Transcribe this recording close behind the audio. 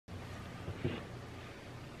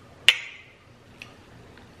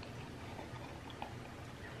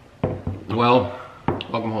Well,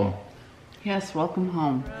 welcome home. Yes, welcome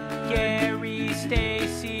home. Gary,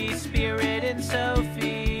 Stacy, Spirit, and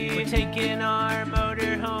Sophie. We're taking our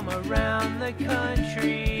motorhome around the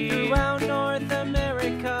country. Throughout North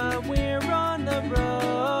America, we're on the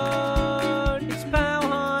road. It's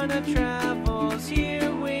Pauhana Travels, here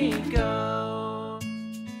we go.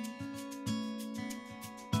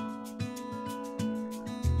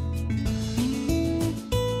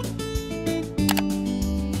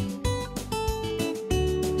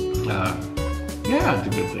 Yeah, it's a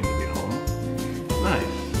good thing to be home. Nice.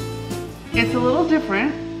 It's a little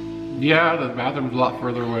different. Yeah, the bathroom's a lot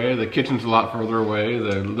further away, the kitchen's a lot further away,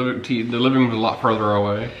 the living room's a lot further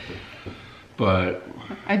away. But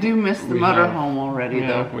I do miss the motorhome already,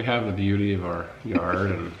 though. We have the beauty of our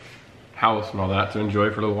yard and house and all that to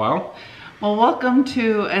enjoy for a little while. Well, welcome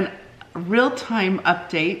to a real-time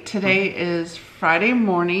update. Today is Friday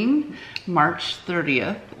morning, March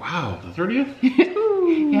 30th. Wow, the 30th?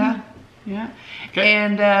 Yeah. Okay.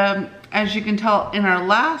 And as you can tell, in our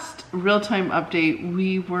last real-time update,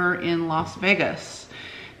 we were in Las Vegas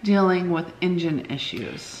dealing with engine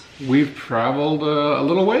issues. We've traveled a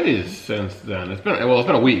little ways since then. It's been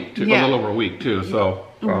a week, too, Yeah. a little over a week too. So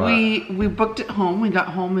we booked it home. We got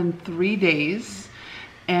home in 3 days,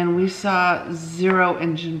 and we saw 0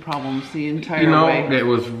 engine problems the entire way. It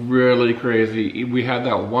was really crazy. We had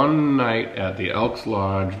that one night at the Elks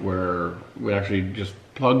Lodge where we actually just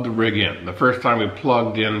plugged the rig in. The first time we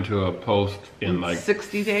plugged into a post in like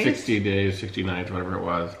 60 days? 60 days, 60 nights, whatever it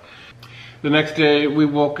was. The next day we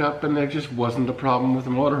woke up and there just wasn't a problem with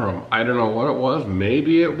the motorhome. I don't know what it was.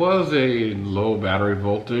 Maybe it was a low battery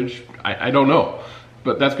voltage. I don't know.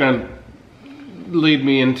 But that's going to lead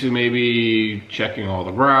me into maybe checking all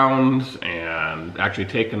the grounds and actually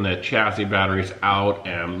taking the chassis batteries out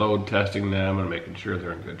and load testing them and making sure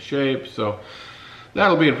they're in good shape. So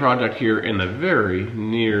that'll be a project here in the very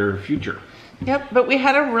near future. Yep, but we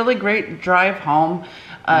had a really great drive home.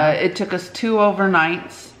 It took us 2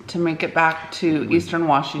 overnights to make it back to Eastern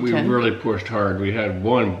Washington. We really pushed hard. We had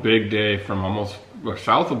one big day from almost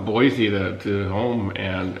south of Boise to home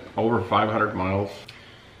and over 500 miles.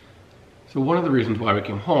 So one of the reasons why we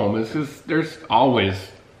came home is because there's always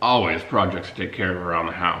projects to take care of around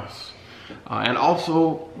the house. And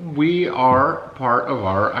also we are part of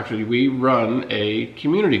we run a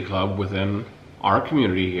community club within our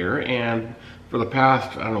community here, and for the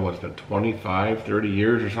past, I don't know what it's been, 25, 30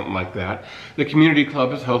 years or something like that, the community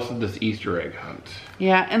club has hosted this Easter egg hunt.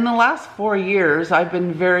 Yeah, in the last 4 years, I've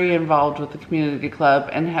been very involved with the community club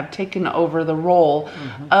and have taken over the role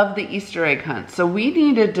of the Easter egg hunt. So we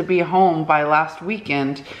needed to be home by last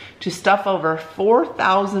weekend to stuff over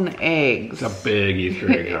 4,000 eggs. It's a big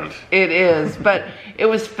Easter egg hunt. It is, but it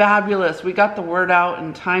was fabulous. We got the word out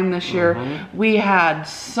in time this year. We had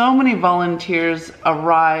so many volunteers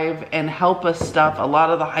arrive and help us stuff, a lot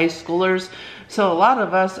of the high schoolers. So a lot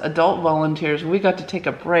of us adult volunteers, we got to take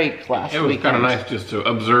a break last weekend. It was kind of nice just to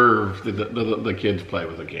observe the kids play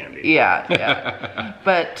with the candy. Yeah.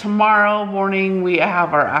 But tomorrow morning we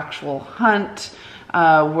have our actual hunt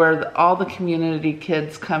where all the community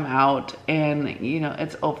kids come out, and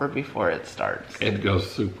it's over before it starts. It goes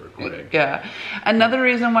super quick. Yeah. Another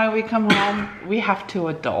reason why we come home, we have to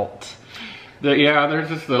adult. There's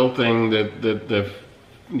this little thing that the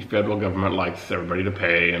federal government likes everybody to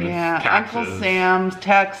pay, and it's taxes. Uncle Sam's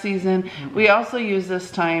tax season. We also use this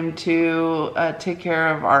time to take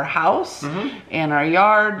care of our house and our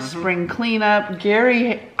yard, spring cleanup.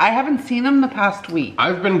 Gary, I haven't seen him the past week.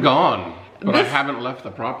 I've been gone, but I haven't left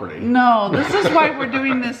the property. No, this is why we're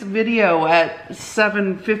doing this video at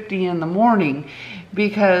 7:50 in the morning,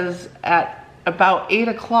 because at about 8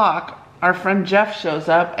 o'clock, our friend Jeff shows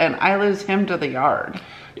up and I lose him to the yard.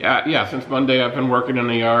 Yeah, since Monday I've been working in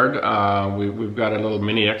the yard. We've got a little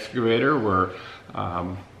mini excavator. We're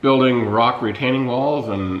building rock retaining walls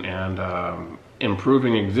and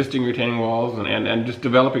improving existing retaining walls and just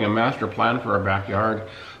developing a master plan for our backyard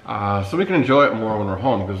so we can enjoy it more when we're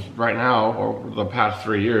home, because right now, over the past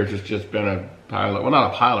 3 years, it's just been a pile of, well,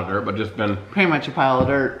 not a pile of dirt, but just been pretty much a pile of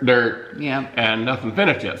dirt. Yeah. And nothing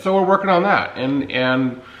finished yet. So we're working on that,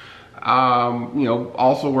 and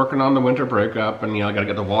also working on the winter breakup, and I got to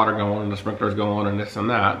get the water going and the sprinklers going and this and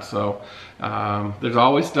that. So there's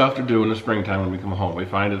always stuff to do in the springtime when we come home. We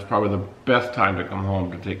find it's probably the best time to come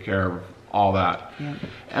home to take care of all that. Yeah.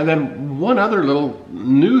 And then one other little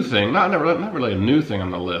new thing, not really a new thing on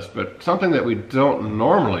the list, but something that we don't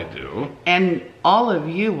normally do. And all of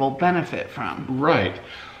you will benefit from. Right.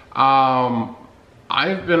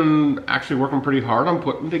 I've been actually working pretty hard on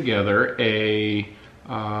putting together a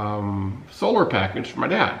solar package for my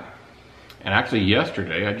dad. And actually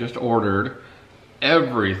yesterday, I just ordered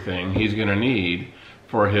everything he's gonna need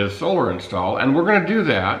for his solar install. And we're gonna do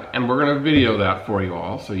that, and we're gonna video that for you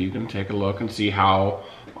all, so you can take a look and see how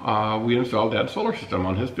we installed that solar system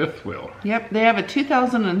on his fifth wheel. Yep, they have a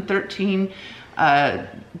 2013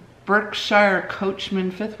 Berkshire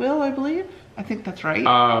Coachman fifth wheel, I believe. I think that's right.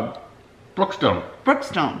 Brookstone.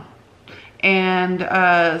 Brookstone. And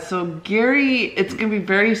so Gary, it's going to be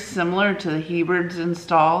very similar to the Hebert's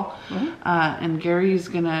install. And Gary's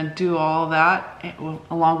going to do all that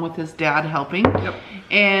along with his dad helping. Yep.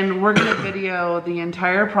 And we're going to video the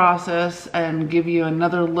entire process and give you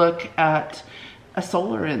another look at a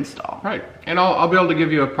solar install. Right. And I'll be able to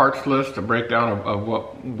give you a parts list, a breakdown of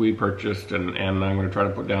what we purchased, and I'm going to try to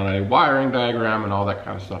put down a wiring diagram and all that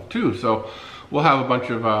kind of stuff too. So we'll have a bunch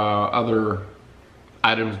of other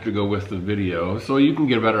items to go with the video, so you can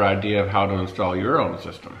get a better idea of how to install your own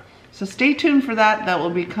system. So stay tuned for that. That will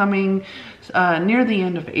be coming near the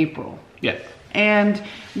end of April. Yes. And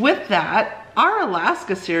with that, our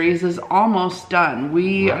Alaska series is almost done.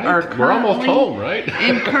 We're almost home, right?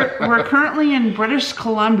 We're currently in British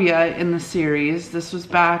Columbia in the series. This was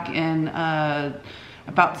back in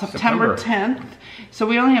about September 10th. So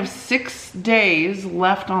we only have 6 days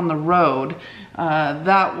left on the road.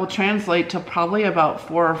 That will translate to probably about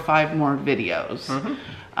 4 or 5 more videos.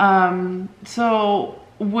 So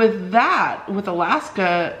with that, with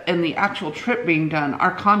Alaska and the actual trip being done,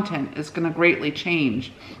 our content is going to greatly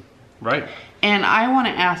change. Right. And I want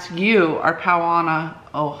to ask you, our Pauana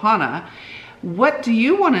Ohana, what do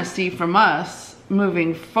you want to see from us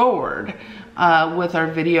moving forward with our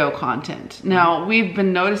video content? Now, we've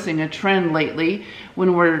been noticing a trend lately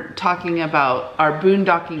when we're talking about our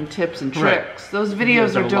boondocking tips and tricks. Right. Those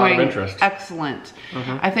videos are doing excellent.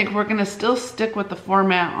 I think we're going to still stick with the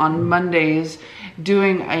format on Mondays,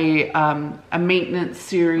 doing a maintenance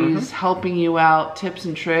series, helping you out, tips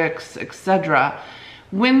and tricks, etc.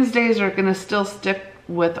 Wednesdays are going to still stick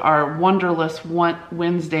with our Wanderlust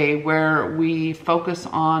Wednesday, where we focus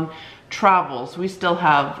on travels. We still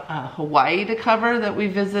have Hawaii to cover that we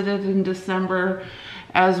visited in December,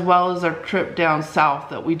 as well as our trip down south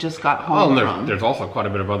that we just got home from. There's also quite a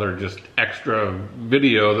bit of other just extra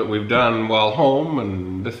video that we've done while home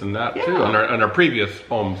and this and that too, on our previous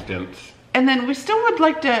home stints. And then we still would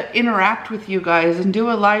like to interact with you guys and do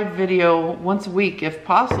a live video once a week if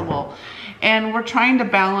possible. And we're trying to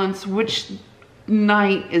balance which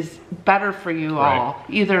night is better for you all,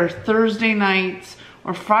 either Thursday nights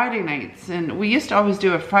or Friday nights. And we used to always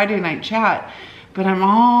do a Friday night chat, but I'm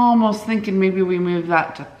almost thinking maybe we move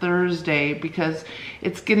that to Thursday because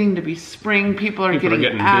it's getting to be spring. People are getting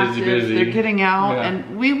active, busy. They're getting out,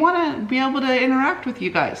 and we want to be able to interact with you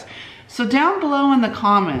guys. So down below in the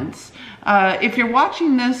comments, if you're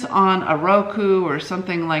watching this on a Roku or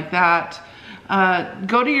something like that,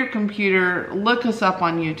 go to your computer, look us up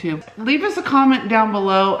on YouTube, leave us a comment down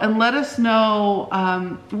below and let us know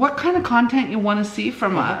what kind of content you want to see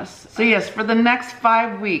from us. So yes, for the next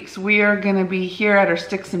 5 weeks, we are going to be here at our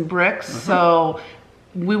Sticks and Bricks. So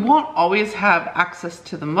we won't always have access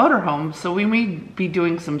to the motorhome. So we may be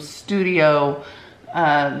doing some studio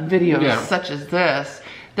videos such as this,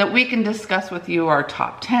 that we can discuss with you our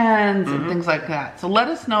top 10s and things like that. So let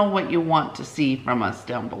us know what you want to see from us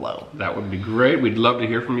down below. That would be great. We'd love to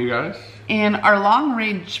hear from you guys. And our long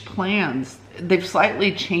range plans, they've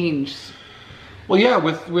slightly changed. Well, yeah,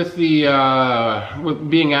 with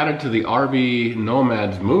being added to the RV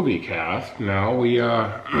Nomads movie cast, now we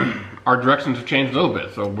our directions have changed a little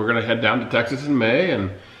bit. So we're gonna head down to Texas in May and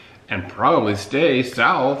probably stay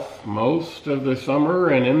south most of the summer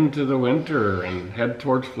and into the winter and head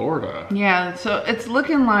towards Florida. Yeah, so it's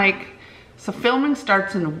looking like, so filming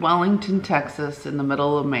starts in Wellington, Texas in the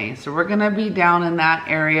middle of May. So we're gonna be down in that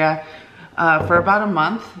area for about a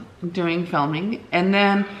month doing filming. And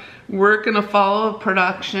then we're gonna follow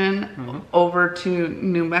production over to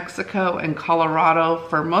New Mexico and Colorado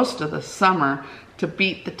for most of the summer to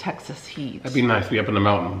beat the Texas heat. That'd be nice to be up in the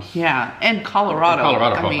mountains. Yeah, and Colorado.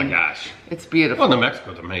 I mean, my gosh. It's beautiful. Well, New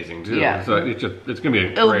Mexico's amazing too. Yeah. So it's gonna be a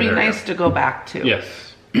great It'll be area. Nice to go back to.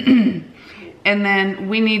 Yes. And then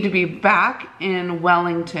we need to be back in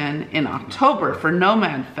Wellington in October for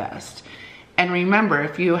NomadFEST. And remember,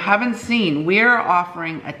 if you haven't seen, we are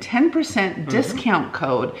offering a 10% discount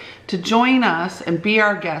code to join us and be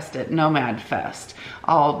our guest at NomadFEST.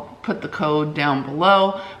 I'll put the code down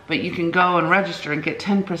below, but you can go and register and get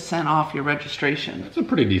 10% off your registration. It's a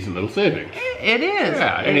pretty decent little savings. It is.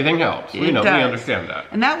 Yeah, anything helps. We understand that.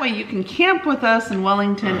 And that way you can camp with us in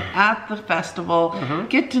Wellington at the festival,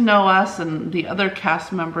 get to know us and the other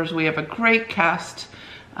cast members. We have a great cast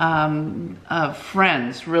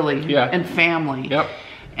friends, really, Yeah. and family. Yep.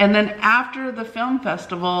 And then after the film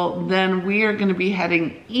festival, then we are going to be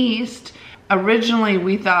heading east. Originally,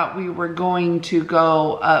 we thought we were going to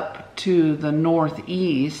go up to the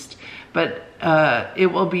northeast, but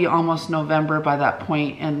it will be almost November by that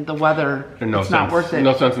point, and the weather, it's not worth it.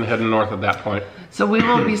 No sense in heading north at that point. So we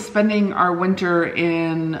will be spending our winter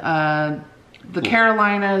in the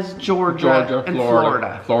Carolinas, Georgia, and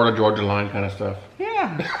Florida. Florida, Georgia line kind of stuff.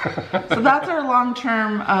 Yeah. So that's our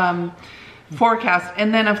long-term forecast.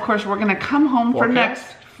 And then, of course, we're going to come home for next...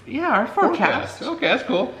 Yeah, our forecast. Okay, that's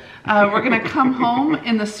cool. We're going to come home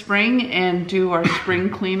in the spring and do our spring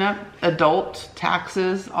cleanup, adult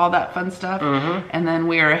taxes, all that fun stuff. And then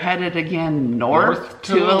we are headed again north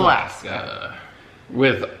to Alaska.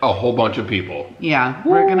 With a whole bunch of people. Yeah,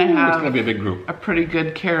 we're going to have it's going to be a big group. A pretty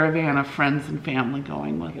good caravan of friends and family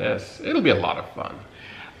going with us. Yes, it'll be a lot of fun.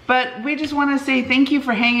 But we just want to say thank you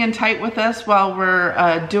for hanging tight with us while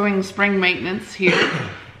we're doing spring maintenance here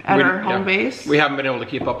at our home base. We haven't been able to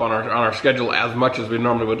keep up on our schedule as much as we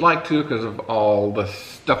normally would like to because of all the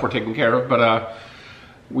stuff we're taking care of. But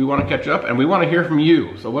we want to catch up, and we want to hear from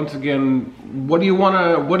you. So once again, what do you want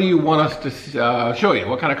us to show you?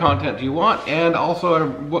 What kind of content do you want? And also,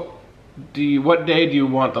 what day do you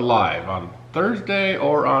want the live, on Thursday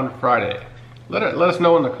or on Friday? Let us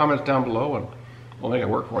know in the comments down below, and we'll make it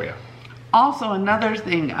work for you. Also, another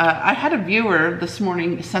thing, I had a viewer this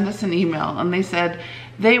morning send us an email, and they said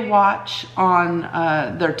they watch on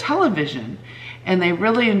their television, and they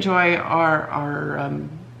really enjoy our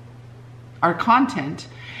content.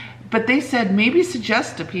 But they said maybe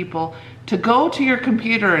suggest to people to go to your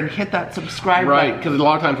computer and hit that subscribe button. Right, because a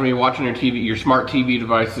lot of times when you're watching your TV, your smart TV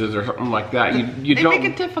devices or something like that, you they don't... make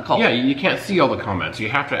it difficult. Yeah, you can't see all the comments. You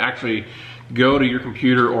have to actually go to your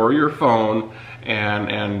computer or your phone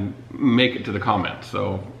and make it to the comments.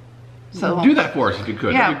 So do that for us if you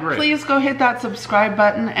could. Yeah, that'd be great. Please go hit that subscribe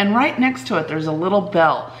button, and right next to it there's a little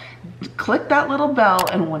bell. Click that little bell,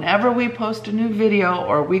 and whenever we post a new video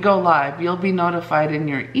or we go live, you'll be notified in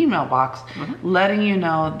your email box letting you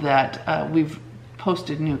know that we've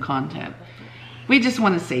posted new content. We just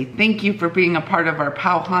want to say thank you for being a part of our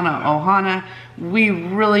Pauhana Ohana. We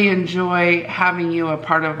really enjoy having you a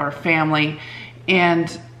part of our family,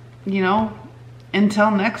 and you know,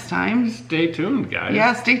 until next time, stay tuned, guys.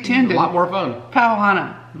 Yeah, stay tuned. A lot more fun.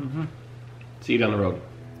 Pauhana. See you down the road.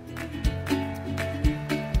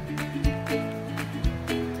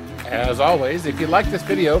 As always, if you like this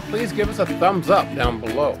video, please give us a thumbs up down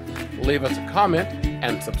below. Leave us a comment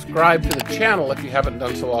and subscribe to the channel if you haven't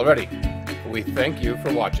done so already. We thank you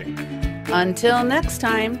for watching. Until next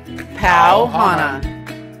time, Pauhana.